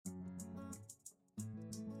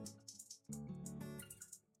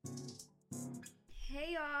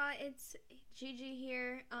Hey y'all, it's Gigi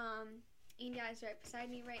here. India is right beside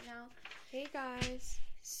me right now. Hey guys.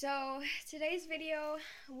 So today's video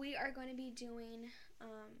we are going to be doing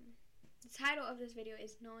the title of this video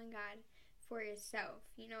is Knowing God for Yourself.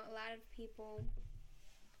 You know, a lot of people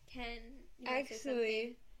can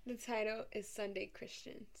Actually, the title is Sunday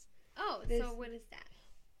Christians. Oh, so what is that?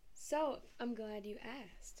 So, I'm glad you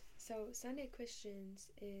asked. So, Sunday Christians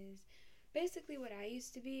is basically what I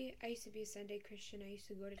used to be. I used to be a Sunday Christian. I used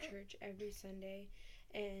to go to church every Sunday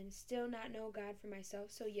and still not know God for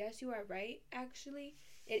myself. So, yes, you are right, actually.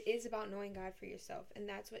 It is about knowing God for yourself, and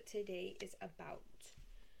that's what today is about.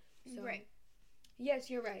 So, right. Yes,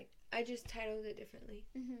 you're right. I just titled it differently.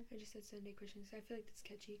 Mm-hmm. I just said Sunday Christians. I feel like that's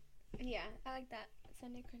catchy. Yeah, I like that.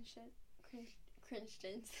 Sunday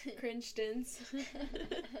Christians.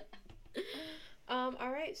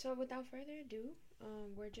 Alright, so without further ado,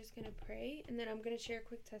 we're just gonna pray, and then I'm gonna share a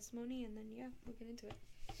quick testimony, and then we'll get into it.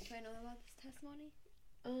 Do I know about this testimony?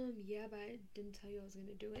 Yeah, but I didn't tell you I was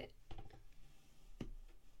gonna do it.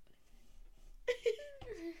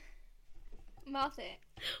 Mouth it.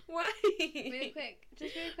 Why? Really quick.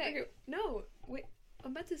 Just really quick. Okay, no, wait,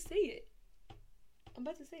 I'm about to say it.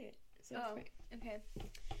 So okay.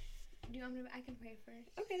 Do you want me to? I can pray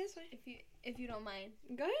first. Okay, that's fine. If you don't mind.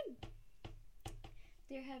 Go ahead.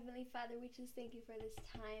 Dear Heavenly Father, we just thank you for this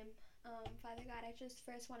time. Father God, I just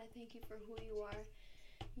first want to thank you for who you are.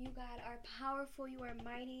 You, God, are powerful. You are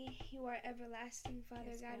mighty. You are everlasting,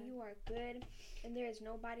 Father God. You are good. And there is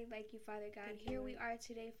nobody like you, Father God. Here we are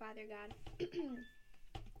today, Father God.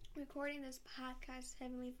 Recording this podcast,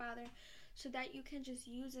 Heavenly Father, so that you can just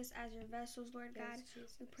use us as your vessels, Lord God.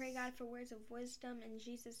 Jesus. We pray, God, for words of wisdom. In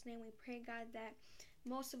Jesus' name, we pray, God, that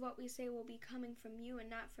most of what we say will be coming from you and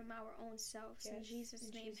not from our own selves. Yes. In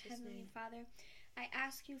Jesus' name, Heavenly Father, I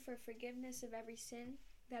ask you for forgiveness of every sin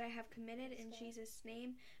that I have committed in Jesus'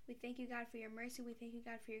 name. We thank you, God, for your mercy. We thank you,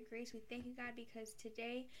 God, for your grace. We thank you, God, because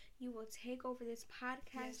today you will take over this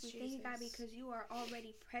podcast. Yes, we thank you, God, because you are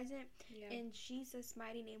already present in Jesus'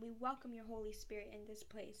 mighty name. We welcome your Holy Spirit in this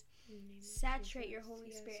place. Saturate your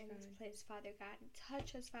Holy Spirit in this place, Father God. And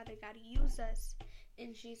touch us, Father God. Use us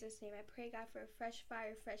in Jesus' name. I pray, God, for a fresh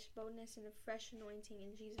fire, fresh boldness, and a fresh anointing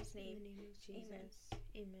in Jesus' name. In the name of Jesus.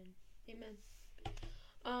 Amen.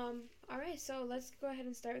 Alright, so let's go ahead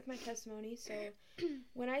and start with my testimony. So,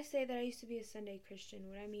 when I say that I used to be a Sunday Christian,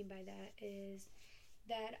 what I mean by that is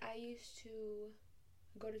that I used to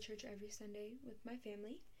go to church every Sunday with my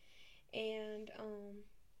family. And,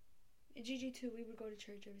 Gigi too, we would go to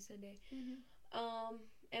church every Sunday.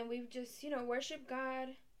 And we would just, worship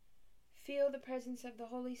God, feel the presence of the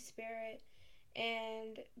Holy Spirit,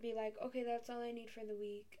 and be like, okay, that's all I need for the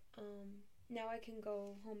week. Now I can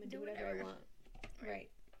go home and do whatever I want.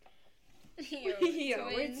 Right. Yo,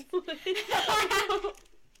 we're twins.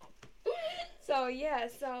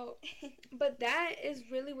 But that is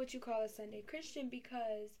really what you call a Sunday Christian,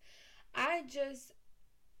 because I just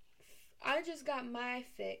got my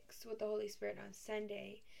fix with the Holy Spirit on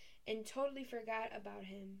Sunday and totally forgot about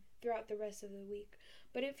him throughout the rest of the week.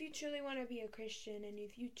 But if you truly want to be a Christian and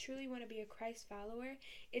if you truly want to be a Christ follower,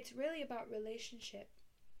 it's really about relationship.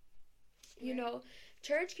 You know,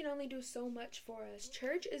 church can only do so much for us.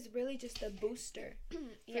 Church is really just a booster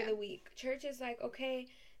for the week. Church is like, okay,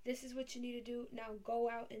 this is what you need to do. Now go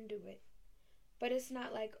out and do it. But it's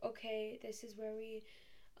not like, okay, this is where we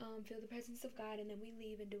feel the presence of God and then we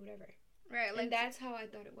leave and do whatever. Right. And that's how I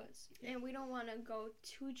thought it was. And we don't want to go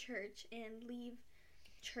to church and leave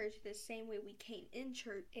church the same way we came in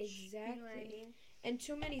church. Exactly. You know what I mean? And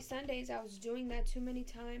too many Sundays I was doing that too many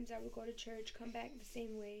times. I would go to church, come back the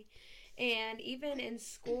same way. And even in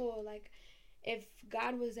school, like, if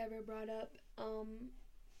God was ever brought up,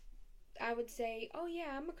 I would say, oh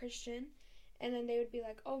yeah, I'm a Christian. And then they would be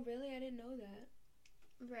like, oh really? I didn't know that.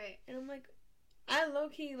 Right. And I'm like, I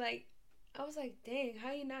low-key, like, I was like, dang,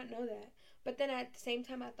 how you not know that? But then at the same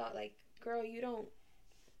time I thought, like, girl, you don't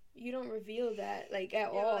reveal that, like, at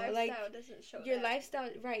all. Your lifestyle like, doesn't show your that. lifestyle,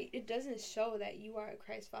 right, it doesn't show that you are a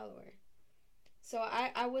Christ follower. So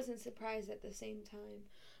I wasn't surprised at the same time.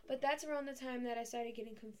 But that's around the time that I started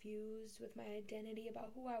getting confused with my identity,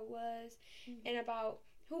 about who I was and about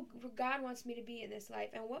who God wants me to be in this life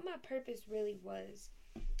and what my purpose really was.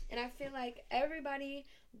 And I feel like everybody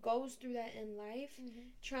goes through that in life,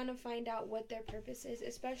 trying to find out what their purpose is,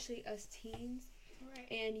 especially us teens.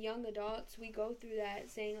 Right. And young adults, we go through that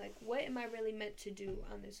saying, like, what am I really meant to do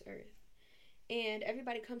on this earth? And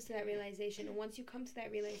everybody comes to that realization. And once you come to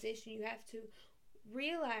that realization, you have to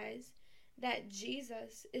realize that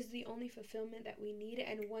Jesus is the only fulfillment that we need.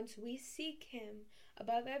 And once we seek him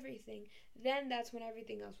above everything, then that's when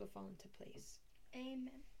everything else will fall into place.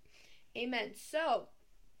 Amen. So,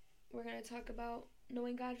 we're going to talk about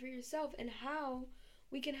knowing God for yourself and how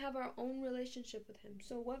we can have our own relationship with Him.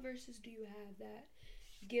 So, what verses do you have that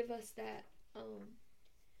give us that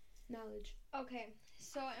knowledge? Okay,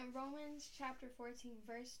 so in Romans chapter 14,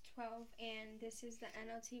 verse 12, and this is the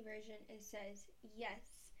NLT version, it says, yes,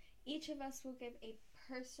 each of us will give a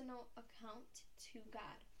personal account to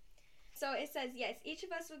God. So it says, yes, each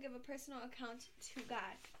of us will give a personal account to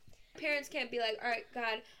God. Parents can't be like, all right,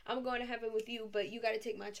 God, I'm going to heaven with you, but you got to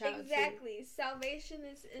take my child. Exactly. Too. Salvation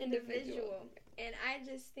is individual. And I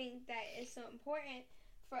just think that it's so important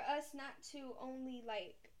for us not to only,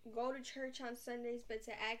 like, go to church on Sundays, but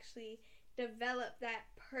to actually develop that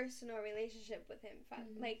personal relationship with Him.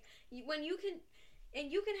 Mm-hmm. Like, when you can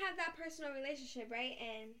have that personal relationship, right?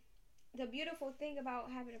 And the beautiful thing about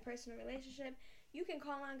having a personal relationship, you can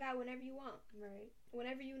call on God whenever you want. Right.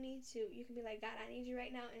 Whenever you need to. You can be like, God, I need you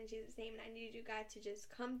right now in Jesus' name, and I need you, God, to just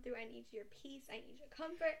come through. I need your peace. I need your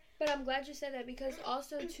comfort. But I'm glad you said that, because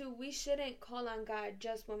also, too, we shouldn't call on God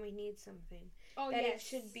just when we need something. Oh, that yes. It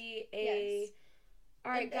should be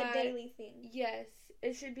all right, God. A daily thing. Yes.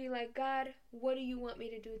 It should be like, God, what do you want me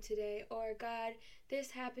to do today? Or, God,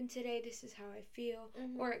 this happened today. This is how I feel.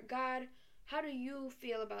 Mm-hmm. Or, God, how do you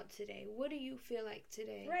feel about today? What do you feel like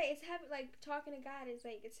today? Right. It's talking to God is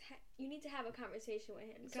like, you need to have a conversation with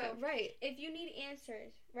Him. So, right. If you need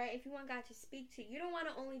answers, right, if you want God to speak to you, you don't want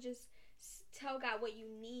to only just tell God what you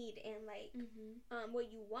need and, like, mm-hmm.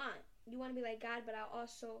 What you want. You want to be like, God, but I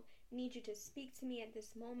also need you to speak to me at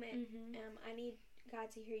this moment. Mm-hmm. I need God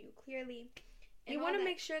to hear you clearly. You want to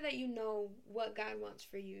make sure that you know what God wants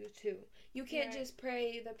for you, too. You can't just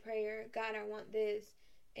pray the prayer, God, I want this.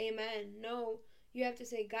 Amen. No, you have to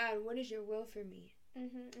say, God, what is your will for me?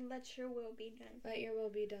 Mm-hmm. And let your will be done. Let your will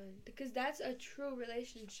be done. Because that's a true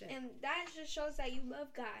relationship. And that just shows that you love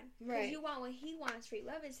God. Right. Because you want what He wants for you.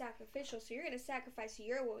 Love is sacrificial. So you're going to sacrifice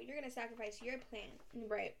your will. You're going to sacrifice your plan.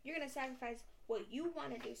 Right. You're going to sacrifice what you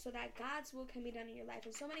want to do so that God's will can be done in your life.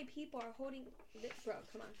 And so many people are holding... Bro,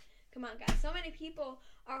 come on, guys. So many people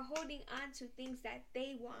are holding on to things that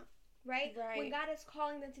they want. Right? When God is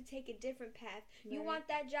calling them to take a different path. Right. You want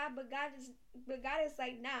that job, but God is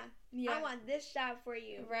like, nah. Yeah. I want this job for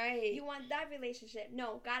you. Right. You want that relationship.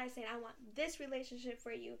 No, God is saying, I want this relationship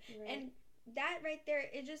for you. Right. And that right there,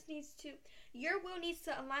 it just needs to, your will needs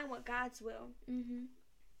to align with God's will. Mm-hmm.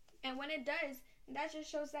 And when it does, that just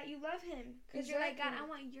shows that you love Him. Because you're like, God, I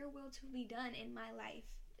want your will to be done in my life.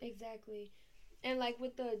 Exactly. And like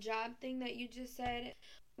with the job thing that you just said,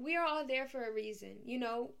 we are all there for a reason. You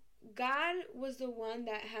know, God was the one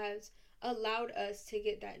that has allowed us to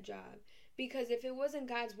get that job. Because if it wasn't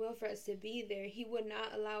God's will for us to be there, He would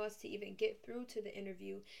not allow us to even get through to the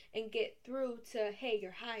interview and get through to, hey,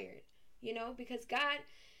 you're hired. You know, because God,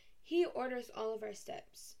 He orders all of our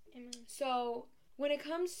steps. Amen. So when it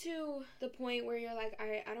comes to the point where you're like, all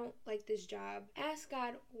right, I don't like this job, ask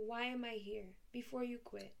God, why am I here? Before you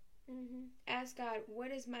quit. Mm-hmm. Ask God,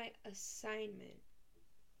 what is my assignment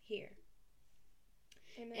here?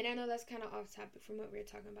 Amen. And I know that's kind of off topic from what we were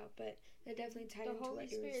talking about, but that definitely tied into what you were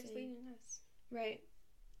saying. The Holy Spirit's leading us.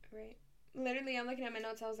 Right. Literally, I'm looking at my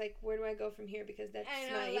notes. I was like, where do I go from here? Because that's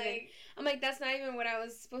not even... I'm like, that's not even what I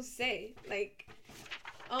was supposed to say. Like,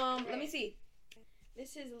 let me see.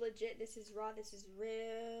 This is legit. This is raw. This is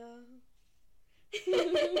real.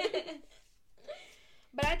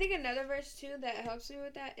 But I think another verse, too, that helps me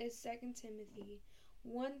with that is 2 Timothy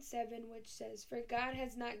 1:7, which says, for God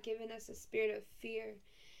has not given us a spirit of fear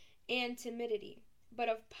and timidity, but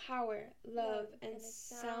of power, love and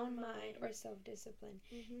sound mind or self-discipline.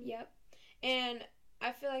 Mm-hmm. Yep. And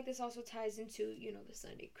I feel like this also ties into, you know, the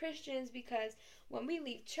Sunday Christians, because when we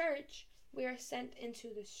leave church, we are sent into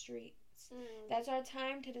the streets. That's our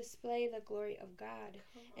time to display the glory of God.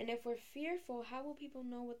 And if we're fearful, how will people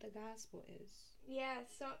know what the gospel is? Yeah,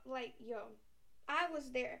 so, like, I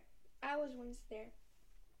was there. I was once there.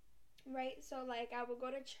 Right? So, like, I would go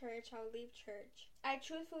to church. I would leave church. I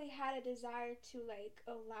truthfully had a desire to, like,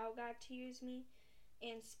 allow God to use me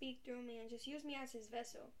and speak through me and just use me as His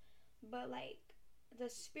vessel. But, like, the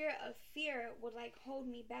spirit of fear would, like, hold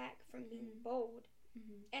me back from being bold.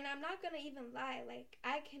 Mm-hmm. And I'm not going to even lie. Like,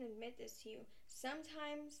 I can admit this to you.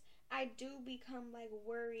 Sometimes I do become, like,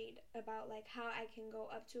 worried about, like, how I can go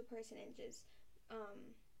up to a person and just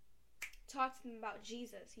talk to them about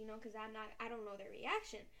Jesus, you know, because I don't know their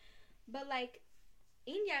reaction. But, like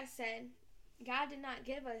Inya said, God did not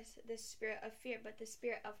give us the spirit of fear, but the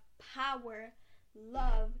spirit of power,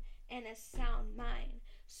 love, and a sound mind.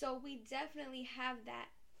 So we definitely have that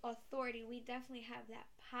authority. We definitely have that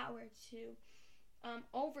power to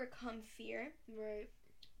overcome fear. Right.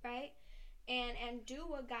 Right? and do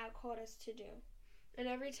what God called us to do. And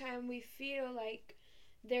every time we feel like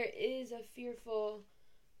there is a fearful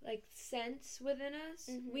sense within us,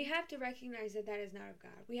 we have to recognize that is not of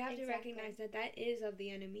God. We have to recognize that is of the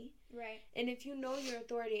enemy. Right. And if you know your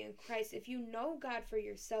authority in Christ, if you know God for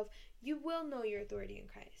yourself, you will know your authority in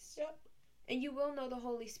Christ. Yep. And you will know the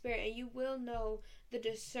Holy Spirit, and you will know the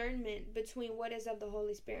discernment between what is of the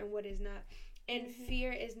Holy Spirit and what is not. And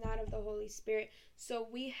fear is not of the Holy Spirit. So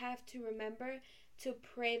we have to remember to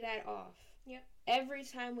pray that off. Yep. Every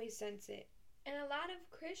time we sense it. And a lot of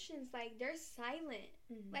Christians, they're silent.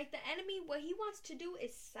 The enemy, what he wants to do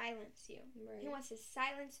is silence you. Right. He wants to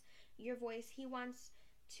silence your voice. He wants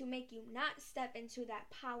to make you not step into that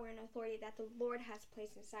power and authority that the Lord has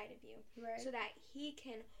placed inside of you. Right. So that he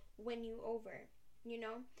can win you over,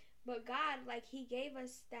 But God, he gave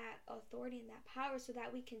us that authority and that power so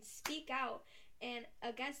that we can speak out and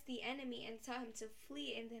against the enemy and tell him to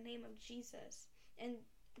flee in the name of Jesus. And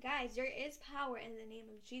guys, there is power in the name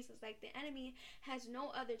of Jesus. The enemy has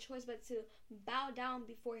no other choice but to bow down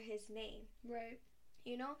before his name. Right.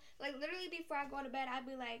 Literally before I go to bed, I'd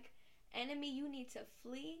be like, enemy, you need to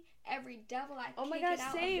flee. Every devil, I kick it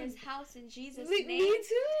out of this house in Jesus' name. Me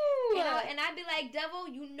too. And I'd be like, devil,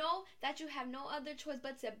 you know that you have no other choice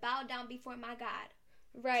but to bow down before my God.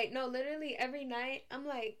 Right. No, literally every night, I'm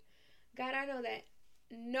like, God, I know that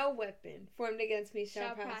no weapon formed against me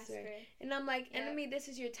shall prosper. And I'm like, enemy, this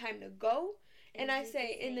is your time to go. And I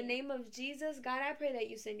say, in the name of Jesus, God, I pray that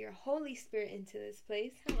you send your Holy Spirit into this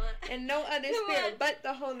place. Come on. And no other spirit but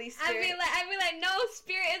the Holy Spirit. I'd be like, no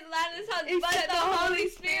spirit is allowed in this house but the Holy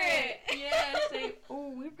Spirit. Yeah, say,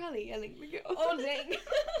 oh, we're probably yelling. Oh, dang.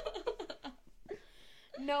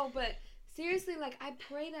 No, but seriously, I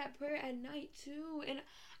pray that prayer at night, too. And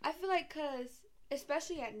I feel like, because,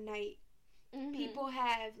 especially at night, people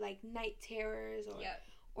have, night terrors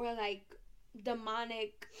or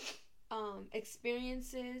demonic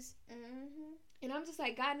experiences. And I'm just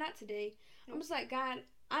like, God, not today. I'm just like, God,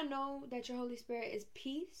 I know that your Holy Spirit is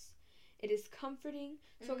peace. It is comforting.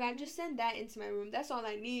 So God, just send that into my room. That's all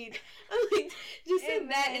I need. I'm like, just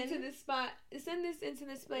send that into this spot. Send this into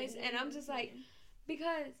this place. And I'm just like,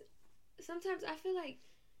 because sometimes I feel like,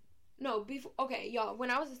 y'all,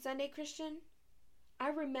 when I was a Sunday Christian, I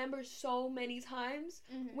remember so many times,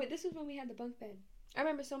 this is when we had the bunk bed. I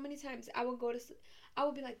remember so many times I would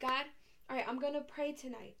be like, God, all right, I'm going to pray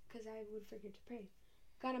tonight, because I would forget to pray.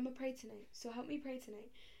 God, I'm going to pray tonight, so help me pray tonight.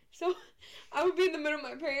 So I would be in the middle of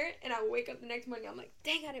my prayer, and I would wake up the next morning, I'm like,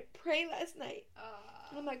 dang, I didn't pray last night.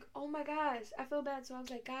 And I'm like, oh my gosh, I feel bad. So I was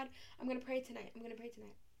like, God, I'm going to pray tonight. I'm going to pray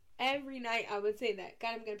tonight. Every night I would say that,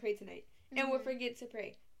 God, I'm going to pray tonight. And would forget to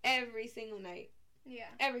pray every single night. Yeah.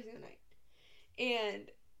 Every single night. And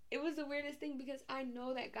it was the weirdest thing because I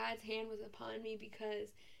know that God's hand was upon me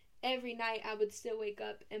because every night I would still wake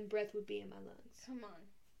up and breath would be in my lungs. Come on.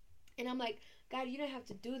 And I'm like, God, you didn't have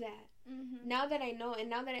to do that. Now that I know and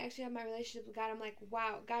now that I actually have my relationship with God, I'm like,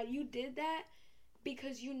 wow, God, you did that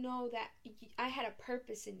because you know that I had a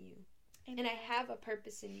purpose in you. Amen. And I have a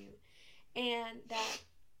purpose in you. And that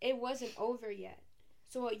it wasn't over yet.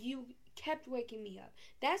 So you kept waking me up.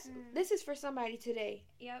 This is for somebody today.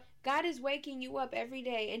 Yep. God is waking you up every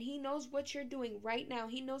day, and he knows what you're doing right now.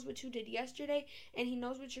 He knows what you did yesterday, and he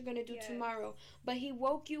knows what you're going to do tomorrow. But he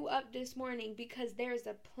woke you up this morning because there is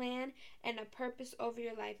a plan and a purpose over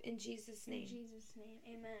your life in Jesus' name. In Jesus' name.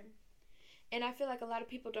 Amen. And I feel like a lot of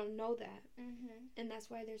people don't know that. And that's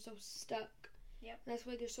why they're so stuck. Yep. That's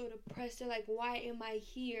why they're so depressed. They're like, why am I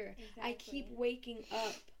here? Exactly. I keep waking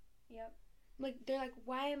up. Yep. They're like,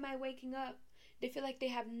 why am I waking up? They feel like they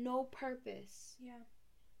have no purpose. Yeah.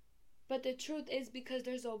 But the truth is because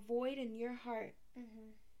there's a void in your heart.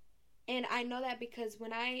 And I know that because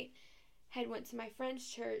when I had went to my friend's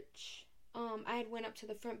church, I had went up to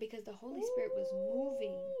the front because the Holy Spirit was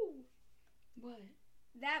moving. What?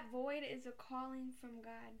 That void is a calling from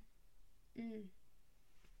God.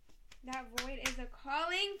 That void is a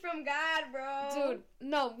calling from God, bro. Dude,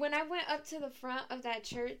 no, when I went up to the front of that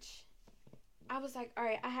church, I was like, all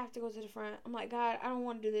right, I have to go to the front. I'm like, God, I don't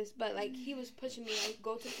want to do this. But, he was pushing me,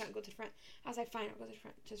 go to the front, go to the front. I was like, fine, I'll go to the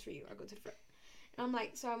front. Just for you, I'll go to the front. And I'm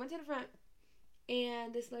like, so I went to the front,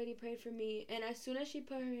 and this lady prayed for me. And as soon as she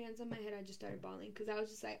put her hands on my head, I just started bawling. Because I was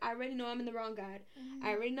just like, I already know I'm in the wrong God.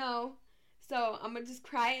 I already know. So I'm going to just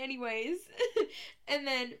cry anyways. And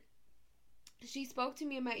then she spoke to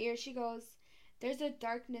me in my ear. She goes, there's a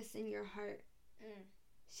darkness in your heart.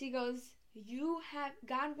 She goes,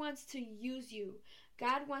 God wants to use you.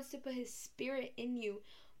 God wants to put his spirit in you,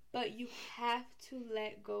 but you have to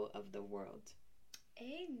let go of the world.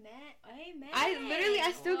 Amen.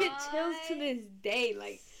 I still get chills to this day.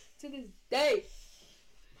 to this day.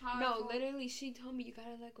 Powerful. No, literally, she told me you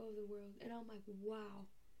gotta let go of the world, and I'm like, wow.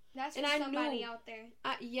 That's for somebody out there.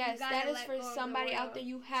 Yes, that is for somebody out there.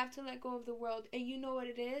 You have to let go of the world, and you know what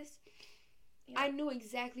it is? Yeah. I knew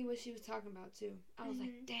exactly what she was talking about too. I was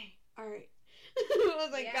like, dang, all right. I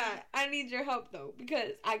was like, God, I need your help though,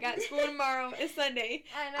 because I got school tomorrow. It's Sunday.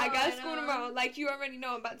 I got school tomorrow. Like you already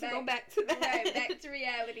know, I'm about to go back to that. Right, back to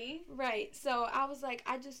reality. Right. So I was like,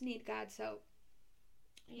 I just need God's help.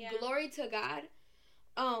 Yeah. Glory to God.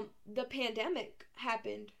 The pandemic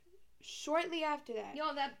happened shortly after that.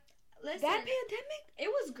 Yo, that pandemic, it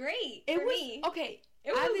was great for me. Okay.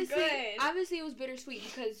 It was good. Obviously, it was bittersweet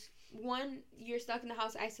because one, you're stuck in the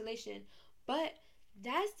house isolation, but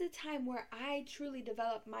that's the time where I truly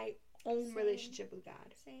developed my own relationship with God.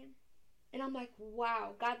 Same. And I'm like,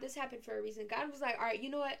 wow, God, this happened for a reason. God was like, all right, you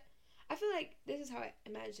know what? I feel like this is how I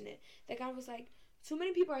imagine it. That God was like, too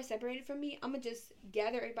many people are separated from me. I'm going to just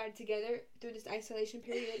gather everybody together through this isolation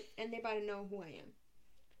period, and they about to know who I am.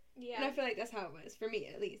 Yeah. And I feel like that's how it was, for me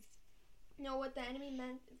at least. No, what the enemy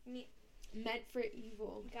meant for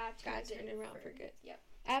evil, God turned it around for good. Yep.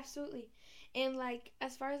 Absolutely. And, like,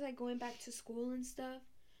 as far as, like, going back to school and stuff,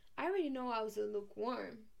 I already know I was a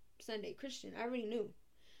lukewarm Sunday Christian. I already knew.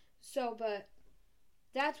 So, but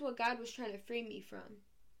that's what God was trying to free me from.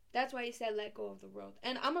 That's why he said, let go of the world.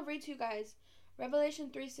 And I'm going to read to you guys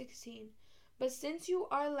Revelation 3:16. But since you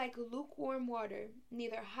are like lukewarm water,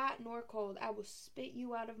 neither hot nor cold, I will spit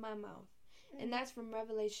you out of my mouth. Mm-hmm. And that's from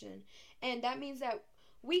Revelation. And that means that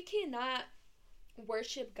we cannot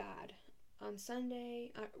worship God on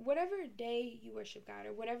Sunday, whatever day you worship God,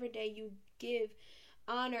 or whatever day you give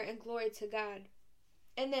honor and glory to God.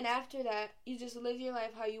 And then after that, you just live your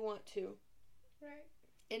life how you want to. Right.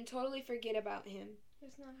 And totally forget about him.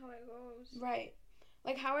 That's not how it goes. Right.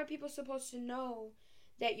 Like, how are people supposed to know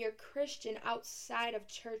that you're Christian outside of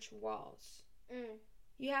church walls?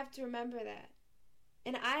 You have to remember that.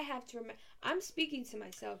 And I have to remember. I'm speaking to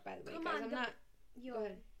myself, by the way, guys. I'm not. Go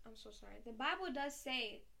ahead. I'm so sorry. The Bible does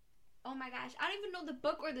say, oh my gosh, I don't even know the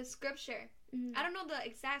book or the scripture. Mm-hmm. I don't know the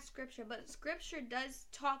exact scripture, but scripture does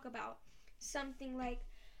talk about something like,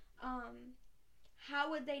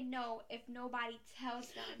 how would they know if nobody tells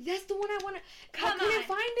them? That's the one I want to. I couldn't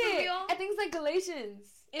find it. Real? I think it's like Galatians.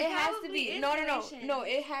 It has to be. No,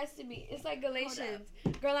 it has to be. It's like Galatians.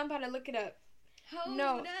 Girl, I'm about to look it up. Hold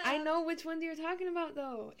up. I know which one you're talking about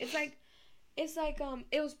though. It's like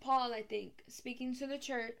it was Paul, I think, speaking to the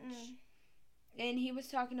church, and he was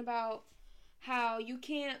talking about how you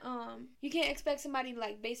can't expect somebody,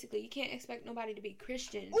 like, basically you can't expect nobody to be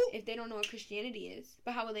Christian if they don't know what Christianity is.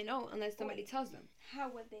 But how will they know unless somebody tells them? How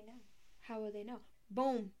would they know? How would they know?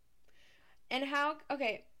 Boom. And how?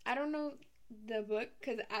 Okay, I don't know the book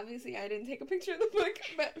because obviously I didn't take a picture of the book,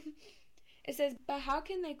 but it says, but how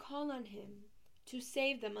can they call on him to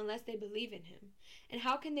save them unless they believe in him? And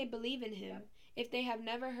how can they believe in him if they have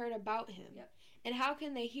never heard about him? And how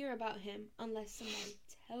can they hear about him unless somebody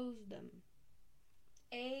tells them?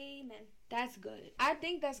 Amen. That's good. I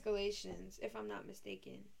think that's Galatians, if I'm not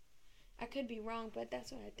mistaken. I could be wrong, but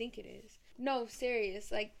that's what I think it is. No,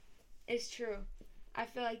 serious. Like, it's true. I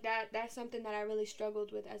feel like that's something that I really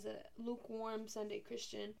struggled with as a lukewarm Sunday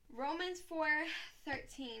Christian. Romans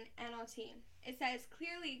 4:13 NLT. It says,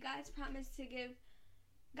 clearly God's promise to give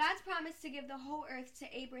the whole earth to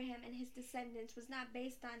Abraham and his descendants was not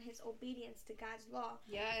based on his obedience to God's law.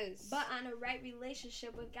 Yes. But on a right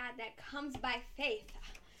relationship with God that comes by faith.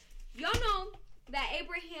 Y'all know that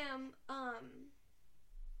Abraham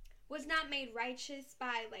was not made righteous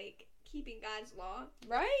by, like, keeping God's law.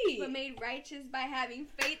 Right. But made righteous by having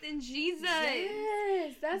faith in Jesus.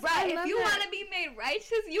 Yes. That's right. If you want to be made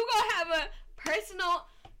righteous, you gonna have a personal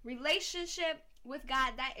relationship with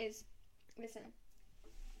God. That is, listen,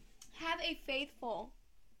 have a faithful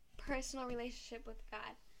personal relationship with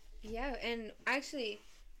God. Yeah, and actually,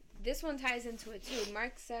 this one ties into it too.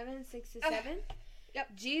 Mark 7:6-7.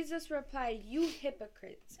 Yep. Jesus replied, you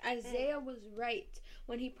hypocrites. Isaiah was right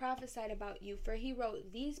when he prophesied about you, for he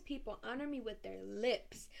wrote, these people honor me with their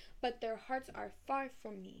lips, but their hearts are far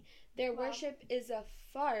from me. Their worship is a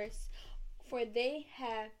farce, for they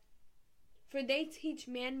teach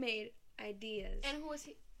man-made ideas. And who was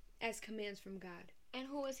he? As commands from God. And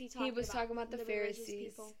who was he talking about? He was talking about the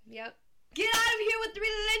Pharisees. Yep. Get out of here with the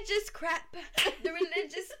religious crap. The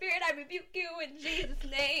religious spirit, I rebuke you in Jesus'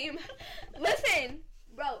 name. Listen,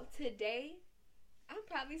 bro, today, I'm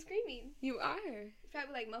probably screaming. You are. It's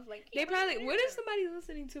probably like muffled. They probably, what if somebody's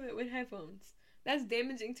listening to it with headphones? That's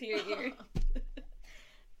damaging to your ear.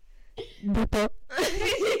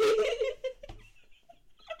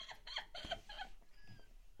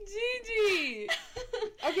 Gigi.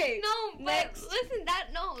 Okay, Okay. No, but next.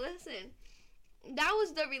 listen. That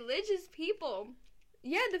was the religious people.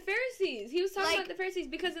 Yeah, the Pharisees. He was talking about the Pharisees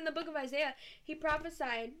because in the book of Isaiah, he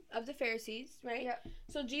prophesied of the Pharisees, right? Yep.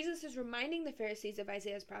 So Jesus is reminding the Pharisees of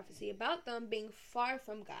Isaiah's prophecy about them being far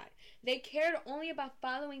from God. They cared only about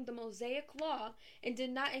following the Mosaic law and did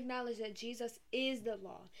not acknowledge that Jesus is the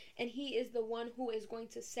law. And he is the one who is going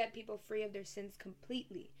to set people free of their sins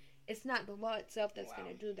completely. It's not the law itself that's going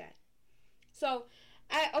to do that. So,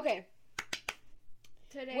 okay.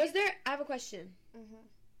 Today. I have a question. Mm-hmm.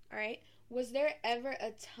 All right. Was there ever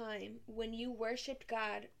a time when you worshipped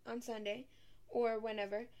God on Sunday or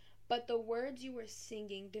whenever, but the words you were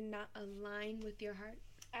singing did not align with your heart?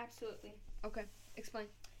 Absolutely. Okay. Explain.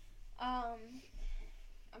 I'm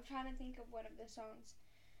trying to think of one of the songs.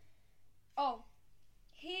 Oh.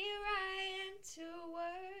 Here I am to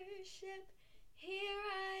worship. Here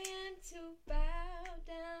I am to bow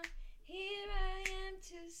down. Here I am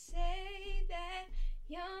to say that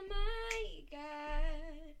you're my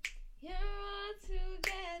God. You're all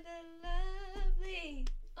together lovely.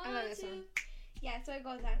 I love that song. Yeah, so it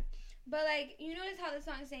goes on. But, like, you notice how the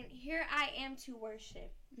song is saying, here I am to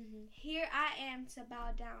worship. Mm-hmm. Here I am to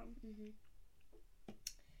bow down. Mm-hmm.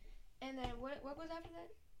 And then, what goes after that?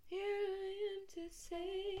 Here I am to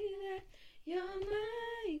say that you're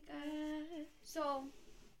my God. So,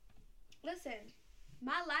 listen,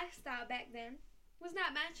 my lifestyle back then was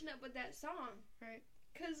not matching up with that song. Right.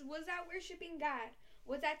 Because was I worshiping God?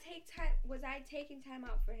 Was I taking time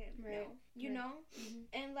out for him? Right. No. You know? Mm-hmm.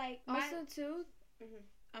 And like also too, mm-hmm.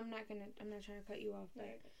 I'm not trying to cut you off, but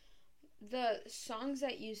Right. the songs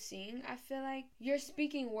that you sing, I feel like you're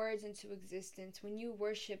speaking words into existence when you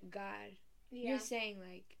worship God. Yeah. You're saying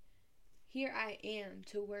like, here I am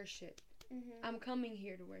to worship. Mm-hmm. I'm coming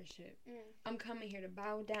here to worship. Mm. I'm coming here to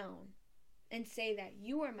bow down and say that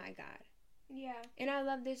you are my God. Yeah. And I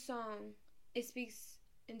love this song. It speaks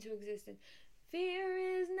into existence.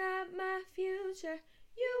 Fear is not my future.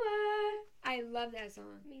 You are. I love that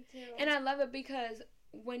song. Me too. And I love it because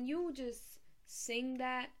when you just sing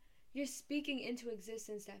that, you're speaking into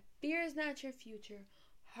existence that fear is not your future.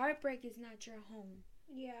 Heartbreak is not your home.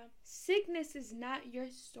 Yeah. Sickness is not your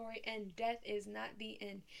story, and death is not the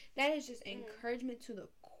end. That is just encouragement to the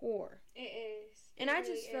core. It is. And I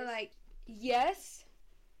just feel like, yes,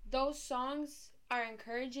 those songs are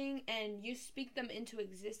encouraging and you speak them into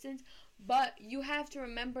existence, but you have to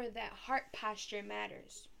remember that heart posture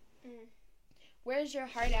matters. Mm. Where's your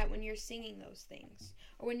heart at when you're singing those things?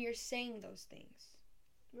 Or when you're saying those things?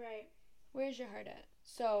 Right. Where's your heart at?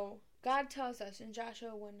 So, God tells us in Joshua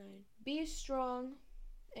 1:9, be strong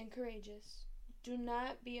and courageous. Do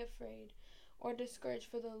not be afraid or discouraged,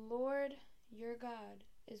 for the Lord your God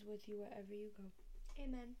is with you wherever you go.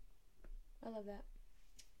 Amen. I love that.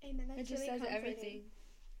 Amen. That's it just really says comforting. everything.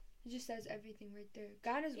 It just says everything right there.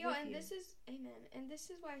 God is with and you. this is, amen. And this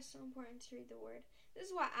is why it's so important to read the Word. This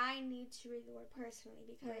is why I need to read the Word personally,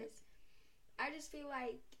 because I just feel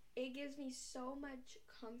like it gives me so much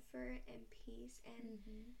comfort and peace and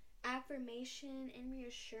affirmation and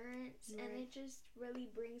reassurance, and it just really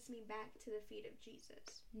brings me back to the feet of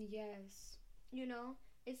Jesus. Yes. You know,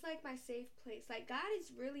 it's like my safe place. Like, God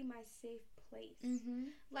is really my safe place.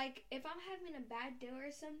 Like, if I'm having a bad day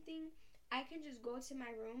or something, I can just go to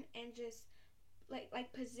my room and just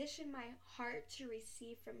like position my heart to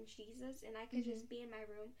receive from Jesus, and I can just be in my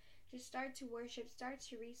room, just start to worship, start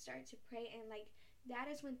to read, start to pray, and like that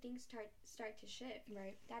is when things start to shift.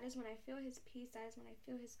 Right. That is when I feel his peace, that is when I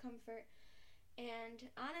feel his comfort. And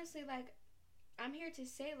honestly, like, I'm here to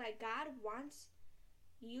say, like, God wants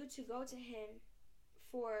you to go to him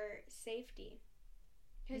for safety.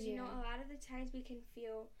 Because, you know, a lot of the times we can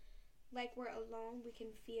feel like we're alone. We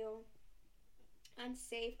can feel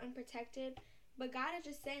unsafe, unprotected. But God is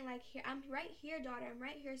just saying, like, here, I'm right here, daughter. I'm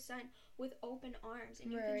right here, son, with open arms.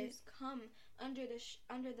 And you can just come under the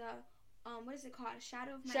what is it called?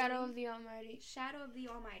 Shadow of the Almighty. Shadow of the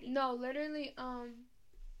Almighty. No, literally,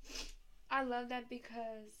 I love that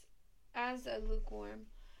because as a lukewarm,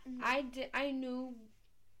 I knew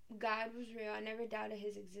God was real. I never doubted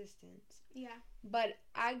his existence. Yeah. But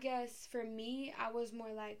I guess for me, I was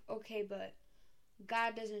more like, okay, but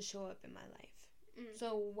God doesn't show up in my life.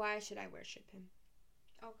 So why should I worship him?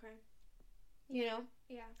 Okay. You know?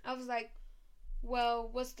 Yeah. I was like, well,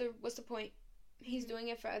 what's the point? He's doing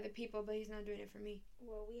it for other people, but he's not doing it for me.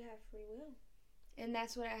 Well, we have free will. And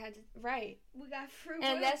that's what I had to... Right. We got free will.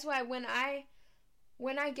 And that's why when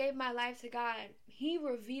I gave my life to God, he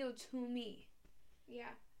revealed to me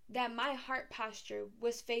that my heart posture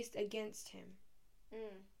was faced against him.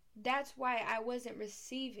 That's why I wasn't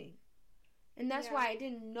receiving. And that's why I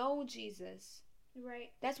didn't know Jesus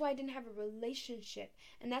Right. That's why I didn't have a relationship.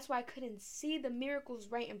 And that's why I couldn't see the miracles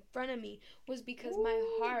right in front of me, was because my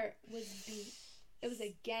heart was beat. It was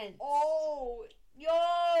against. Oh,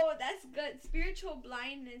 yo, that's good. Spiritual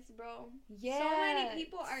blindness, bro. Yeah. So many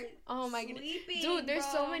people are sleeping, dude, there's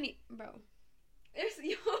so many, bro.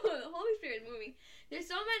 The Holy Spirit is moving. There's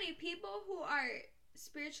so many people who are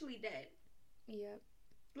spiritually dead. Yep.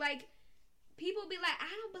 Like, people be like,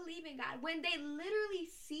 I don't believe in God, when they literally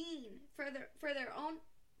seen from their own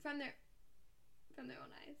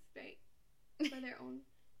eyes, right? For their own.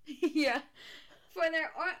 Yeah. For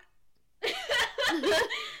their own.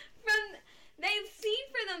 They've seen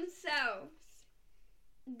for themselves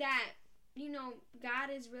that, God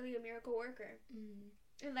is really a miracle worker.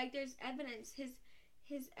 Mm-hmm. And like, there's evidence.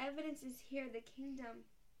 His evidence is here. The kingdom.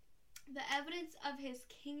 The evidence of his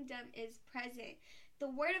kingdom is present. The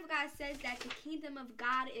word of God says that the kingdom of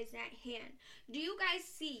God is at hand. Do you guys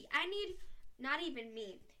see? Not even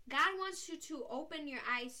me. God wants you to open your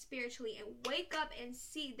eyes spiritually and wake up and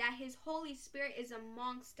see that his Holy Spirit is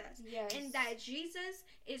amongst us. Yes. And that Jesus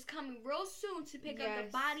is coming real soon to pick up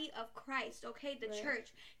the body of Christ, okay? The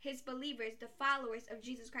church, his believers, the followers of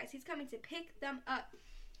Jesus Christ. He's coming to pick them up.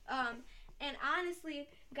 And honestly,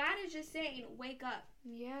 God is just saying, wake up.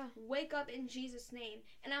 Yeah. Wake up in Jesus' name.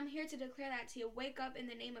 And I'm here to declare that to you. Wake up in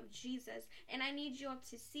the name of Jesus. And I need you guys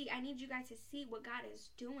to see what God is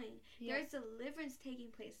doing. Yes. There's deliverance taking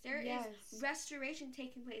place. There is restoration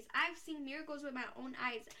taking place. I've seen miracles with my own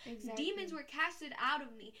eyes. Exactly. Demons were casted out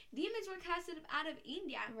of me. Demons were casted out of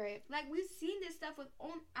India. Right. Like, we've seen this stuff with our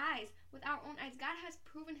own eyes. God has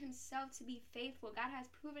proven himself to be faithful. God has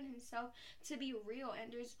proven himself to be real.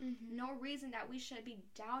 And there's no reason that we should be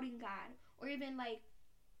doubting God. Or even, like,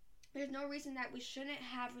 there's no reason that we shouldn't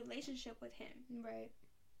have relationship with him. Right.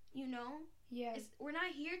 Yeah. We're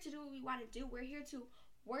not here to do what we want to do. We're here to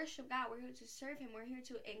worship God. We're here to serve him. We're here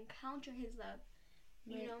to encounter his love.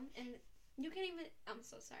 Right. And you can't even... I'm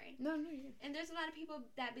so sorry. No. And there's a lot of people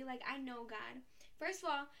that be like, I know God. First of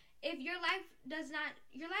all, if your life does not...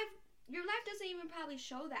 Your life doesn't even probably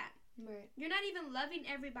show that. Right. You're not even loving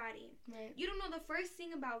everybody. Right. You don't know the first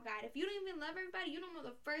thing about God. If you don't even love everybody, you don't know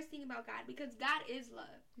the first thing about God, because God is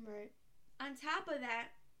love. Right. On top of that,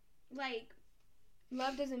 like,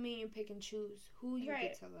 love doesn't mean you pick and choose who you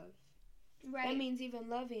get to love. Right. That means even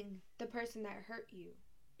loving the person that hurt you.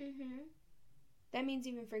 Mhm. That means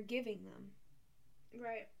even forgiving them.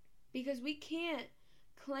 Right. Because we can't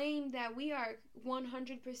claim that we are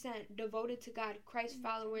 100% devoted to God, Christ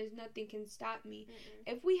followers, nothing can stop me,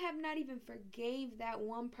 if we have not even forgave that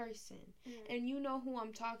one person. And you know who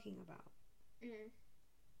I'm talking about.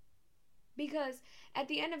 Because at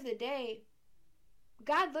the end of the day,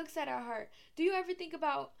 God looks at our heart. Do you ever think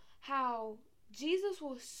about how Jesus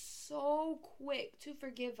was so quick to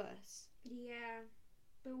forgive us? Yeah.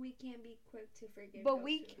 But we can't be quick to forgive. But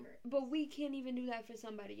we can't even do that for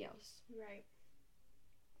somebody else. Right.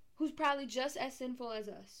 Who's probably just as sinful as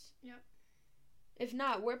us. Yep. If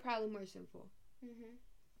not, we're probably more sinful. Mm-hmm.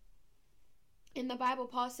 In the Bible,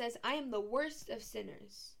 Paul says, I am the worst of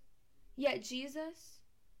sinners. Yet Jesus,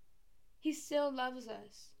 he still loves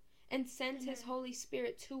us and sent his Holy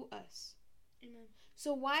Spirit to us. Amen.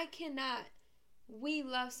 So why cannot we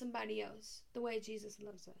love somebody else the way Jesus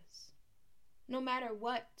loves us? No matter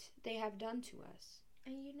what they have done to us.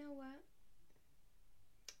 And you know what?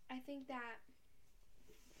 I think that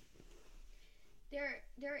there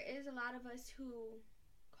is a lot of us who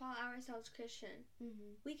call ourselves Christian.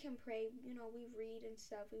 Mm-hmm. We can pray, we read and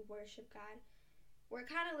stuff, we worship God. We're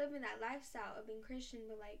kind of living that lifestyle of being Christian,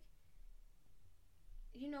 but like,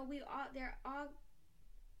 I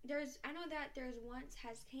know that there's once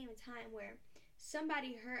has came a time where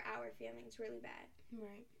somebody hurt our feelings really bad.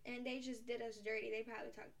 Right. And they just did us dirty. They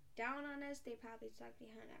probably talked down on us. They probably talked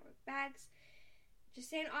behind our backs. Just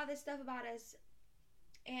saying all this stuff about us.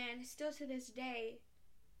 And still to this day,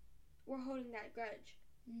 we're holding that grudge.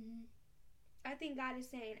 Mm-hmm. I think God is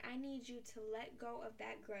saying, I need you to let go of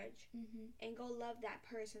that grudge and go love that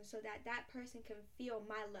person so that that person can feel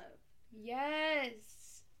my love.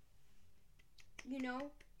 Yes.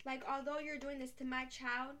 Like, although you're doing this to my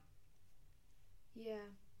child. Yeah.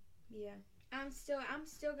 I'm still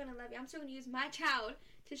gonna love you. I'm still gonna use my child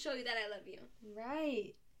to show you that I love you.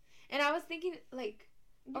 Right. And I was thinking, like,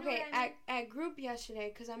 okay, at group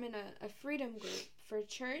yesterday, because I'm in a freedom group for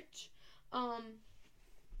church,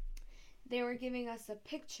 they were giving us a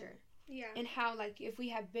picture. Yeah. And how, like, if we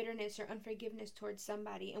have bitterness or unforgiveness towards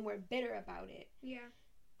somebody and we're bitter about it. Yeah.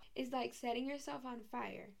 It's like setting yourself on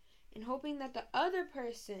fire and hoping that the other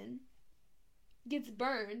person gets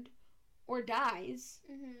burned or dies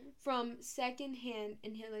from secondhand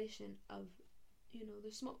inhalation of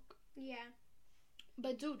the smoke. Yeah.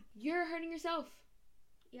 But dude, you're hurting yourself.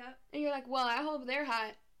 Yep. And you're like, well, I hope they're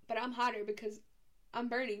hot, but I'm hotter because I'm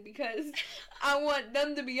burning because I want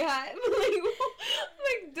them to be hot.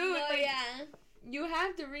 like, dude. Oh, yeah. You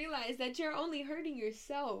have to realize that you're only hurting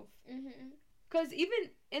yourself. Mm-hmm. Because even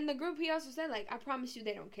in the group, he also said, like, I promise you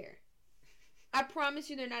they don't care. I promise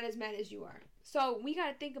you they're not as mad as you are. So we got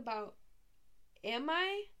to think about, am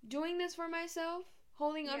I doing this for myself?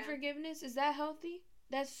 Holding unforgiveness? Is that healthy?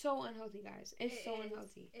 That's so unhealthy, guys. It's so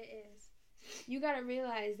unhealthy. It is. You got to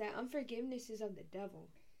realize that unforgiveness is of the devil.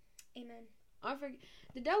 Amen.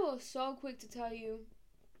 The devil is so quick to tell you,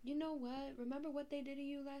 you know what? Remember what they did to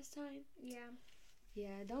you last time? Yeah.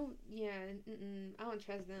 I don't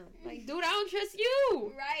trust them. Like, dude, I don't trust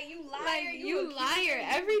you. Right, you liar. Like, you liar.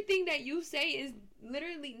 Everything that you say is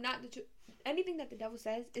literally not the truth. Anything that the devil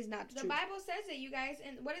says is not the truth. The Bible says it, you guys.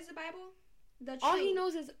 And what is the Bible? The truth. All he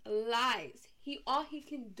knows is lies. All he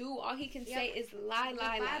can say is lie.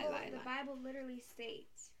 The Bible literally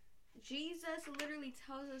states, Jesus literally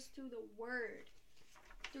tells us through the word,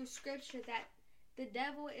 through scripture, that the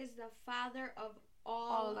devil is the father of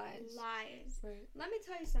all lies. Right. Let me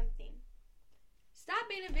tell you something. Stop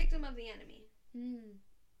being a victim of the enemy.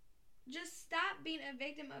 Just stop being a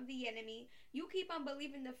victim of the enemy. You keep on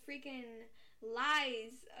believing the freaking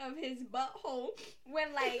lies of his butthole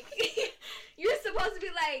when, like, you're supposed to be,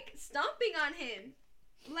 like, stomping on him.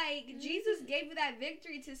 Like, Jesus gave you that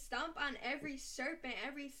victory to stomp on every serpent,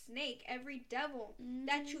 every snake, every devil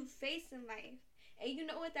that you face in life. And you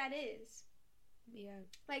know what that is. Yeah.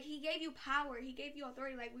 Like, he gave you power. He gave you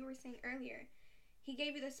authority, like we were saying earlier. He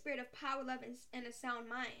gave you the spirit of power, love, and a sound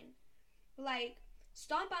mind. Like,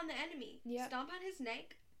 stomp on the enemy. Yep. Stomp on his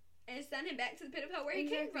neck and send him back to the pit of hell where he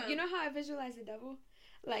came from. You know how I visualize the devil?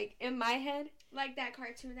 Like, in my head? Like that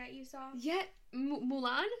cartoon that you saw? Yeah.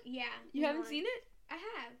 Mulan? Yeah. You haven't seen it? I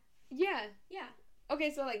have. Yeah. Yeah.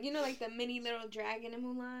 Okay, so, like, like the mini little dragon in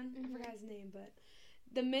Mulan? I forgot his name, but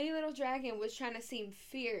the mini little dragon was trying to seem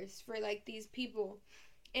fierce for, like, these people.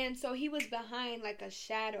 And so he was behind, like, a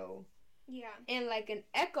shadow. Yeah. And, like, an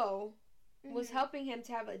echo was helping him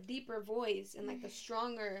to have a deeper voice and, like, a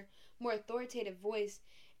stronger, more authoritative voice.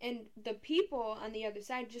 And the people on the other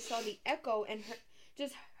side just saw the echo and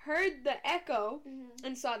just heard the echo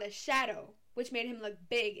and saw the shadow, which made him look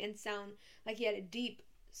big and sound like he had a deep,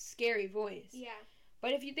 scary voice. Yeah.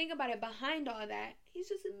 But if you think about it, behind all that, he's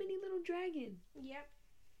just a mini little dragon. Yep.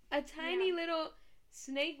 A tiny little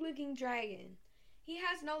snake-looking dragon. He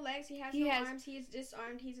has no legs. He has no arms. He is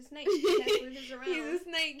disarmed. He's a snake. He slithers around. He's a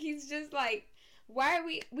snake. He's just like, why are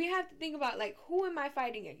we have to think about, like, who am I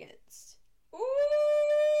fighting against? Ooh.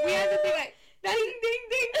 We have to think, like, ding, ding,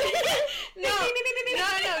 ding. No,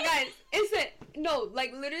 guys.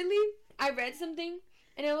 Like, literally, I read something,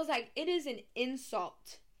 and it was like, it is an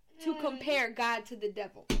insult to compare God to the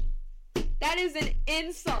devil. That is an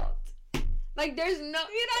insult. Like, there's no...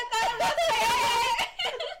 You don't thought about that.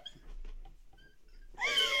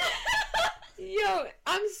 Yo,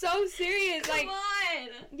 I'm so serious. Come like, on.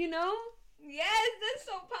 You know? Yes, that's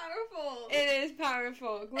so powerful. It is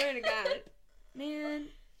powerful. Glory to God. Man.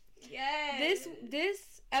 Yes.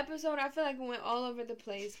 This episode, I feel like it went all over the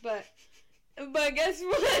place, but guess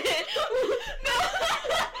what? No,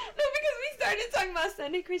 because we started talking about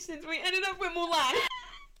Sunday Christians, we ended up with Mulan.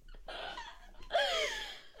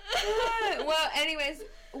 Well, anyways,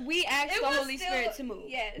 we asked the Holy Spirit to move.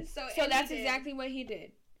 Yes, so that's exactly what he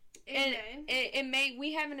did. Amen. And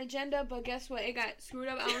we have an agenda, but guess what? It got screwed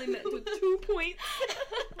up. I only met with 2 points.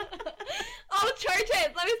 Oh,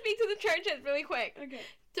 churches. Let me speak to the churches really quick. Okay.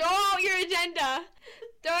 Throw out your agenda.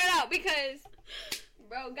 Throw it out because,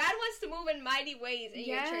 bro, God wants to move in mighty ways in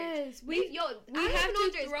your church. We have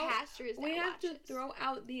to throw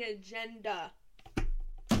out the agenda.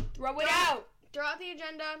 Throw it out. Throw out the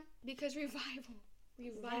agenda because revival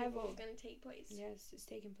is going to take place. Yes, it's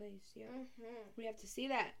taking place. Yeah. Mm-hmm. We have to see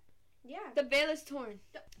that. Yeah. The veil is torn.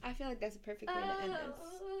 I feel like that's a perfect way to end this.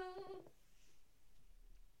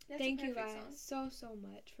 Thank you guys so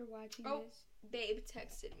much for watching this. Babe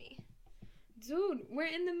texted me. Dude, we're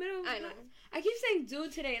in the middle of I know. I keep saying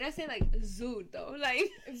dude today, and I say like zood though.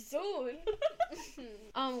 Like zood.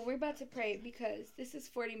 We're about to pray because this is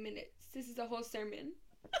 40 minutes. This is a whole sermon.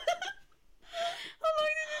 How long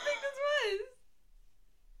did you think this was?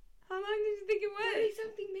 How long did you think it was?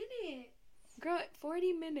 30-something minutes. Girl,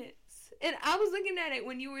 40 minutes. And I was looking at it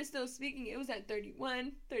when you were still speaking. It was at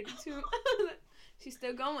 31, 32. She's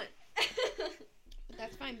still going. But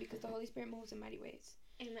that's fine because the Holy Spirit moves in mighty ways.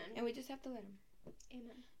 Amen. And we just have to let him.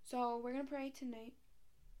 Amen. So we're going to pray tonight.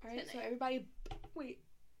 All right? So everybody, wait.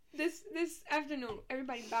 This afternoon,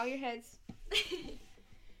 everybody bow your heads.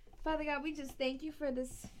 Father God, we just thank you for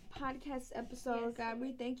this podcast episode, yes, God. Lord.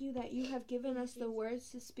 We thank you that you have given us the words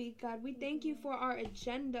to speak, God. We thank you for our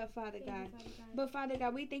agenda, Father God. But Father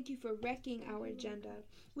God, we thank you for wrecking our agenda.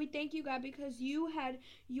 We thank you, God, because you had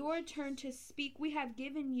your turn to speak. We have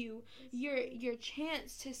given you your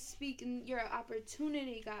chance to speak and your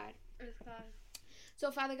opportunity, God. Yes, God.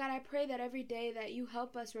 So, Father God, I pray that every day that you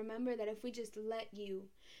help us remember that if we just let you,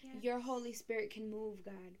 yes, your Holy Spirit can move,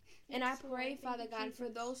 God. Yes, and I pray, Lord, Father God, Jesus, for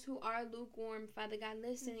those who are lukewarm, Father God,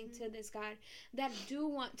 listening to this, God, that do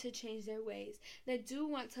want to change their ways, that do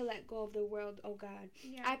want to let go of the world, oh God.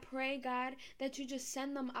 Yeah. I pray, God, that you just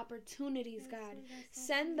send them opportunities, yes, God.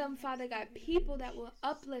 Send them, Father God, people that will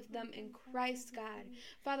uplift them in Christ, God.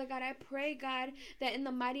 Father God, I pray, God, that in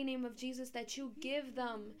the mighty name of Jesus, that you give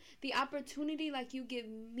them the opportunity like you give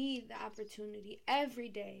me the opportunity every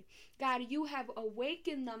day. God, you have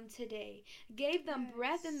awakened them today, gave them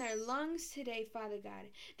breath in their lungs today, Father God.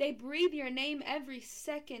 They breathe your name every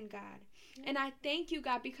second, God. And I thank you,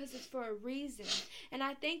 God, because it's for a reason. And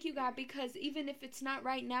I thank you, God, because even if it's not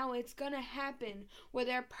right now, it's going to happen where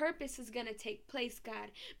their purpose is going to take place, God.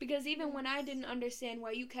 Because even when I didn't understand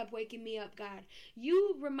why you kept waking me up, God,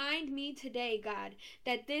 you remind me today, God,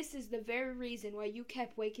 that this is the very reason why you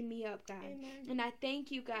kept waking me up, God. Amen. And I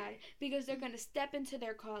thank you, God, because they're going to step into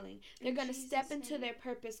their calling. They're going to step into their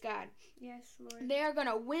purpose, God. Yes, Lord. They are going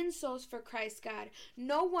to win souls for Christ, God.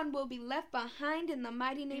 No one will be left behind in the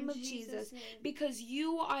mighty name of Jesus. Because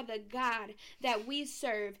you are the God that we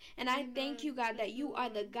serve. And I thank you, God, that you are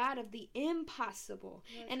the God of the impossible.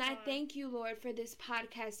 And I thank you, Lord, for this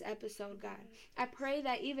podcast episode, God. I pray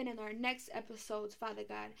that even in our next episodes, Father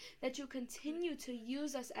God, that you continue to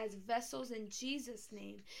use us as vessels in Jesus'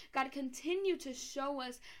 name. God, continue to show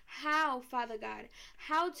us how, Father God,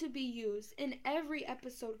 how to be used in every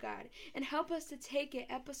episode, God. And help us to take it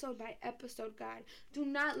episode by episode, God. Do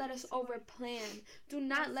not let us overplan. Do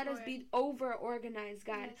not let us be over organized,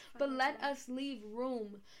 God, yes, but let us leave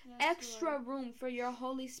room, yes, extra Lord, room for your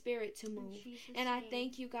Holy Spirit to move. And I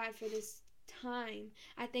thank you, God, for this time.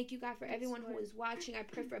 I thank you, God, for everyone who is watching. I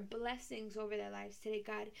pray for blessings over their lives today,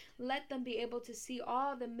 God. Let them be able to see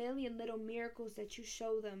all the million little miracles that you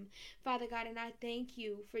show them, Father God. And I thank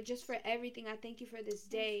you for everything. I thank you for this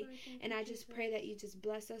day, and I just pray that you just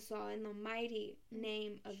bless us all in the mighty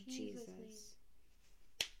name of Jesus.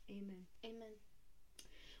 Amen. Amen.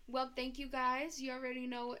 Well, thank you, guys. You already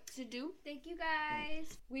know what to do. Thank you,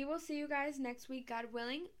 guys. We will see you guys next week, God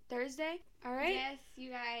willing, Thursday. All right? Yes, you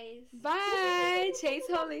guys. Bye. Chase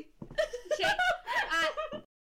Holy. Chase.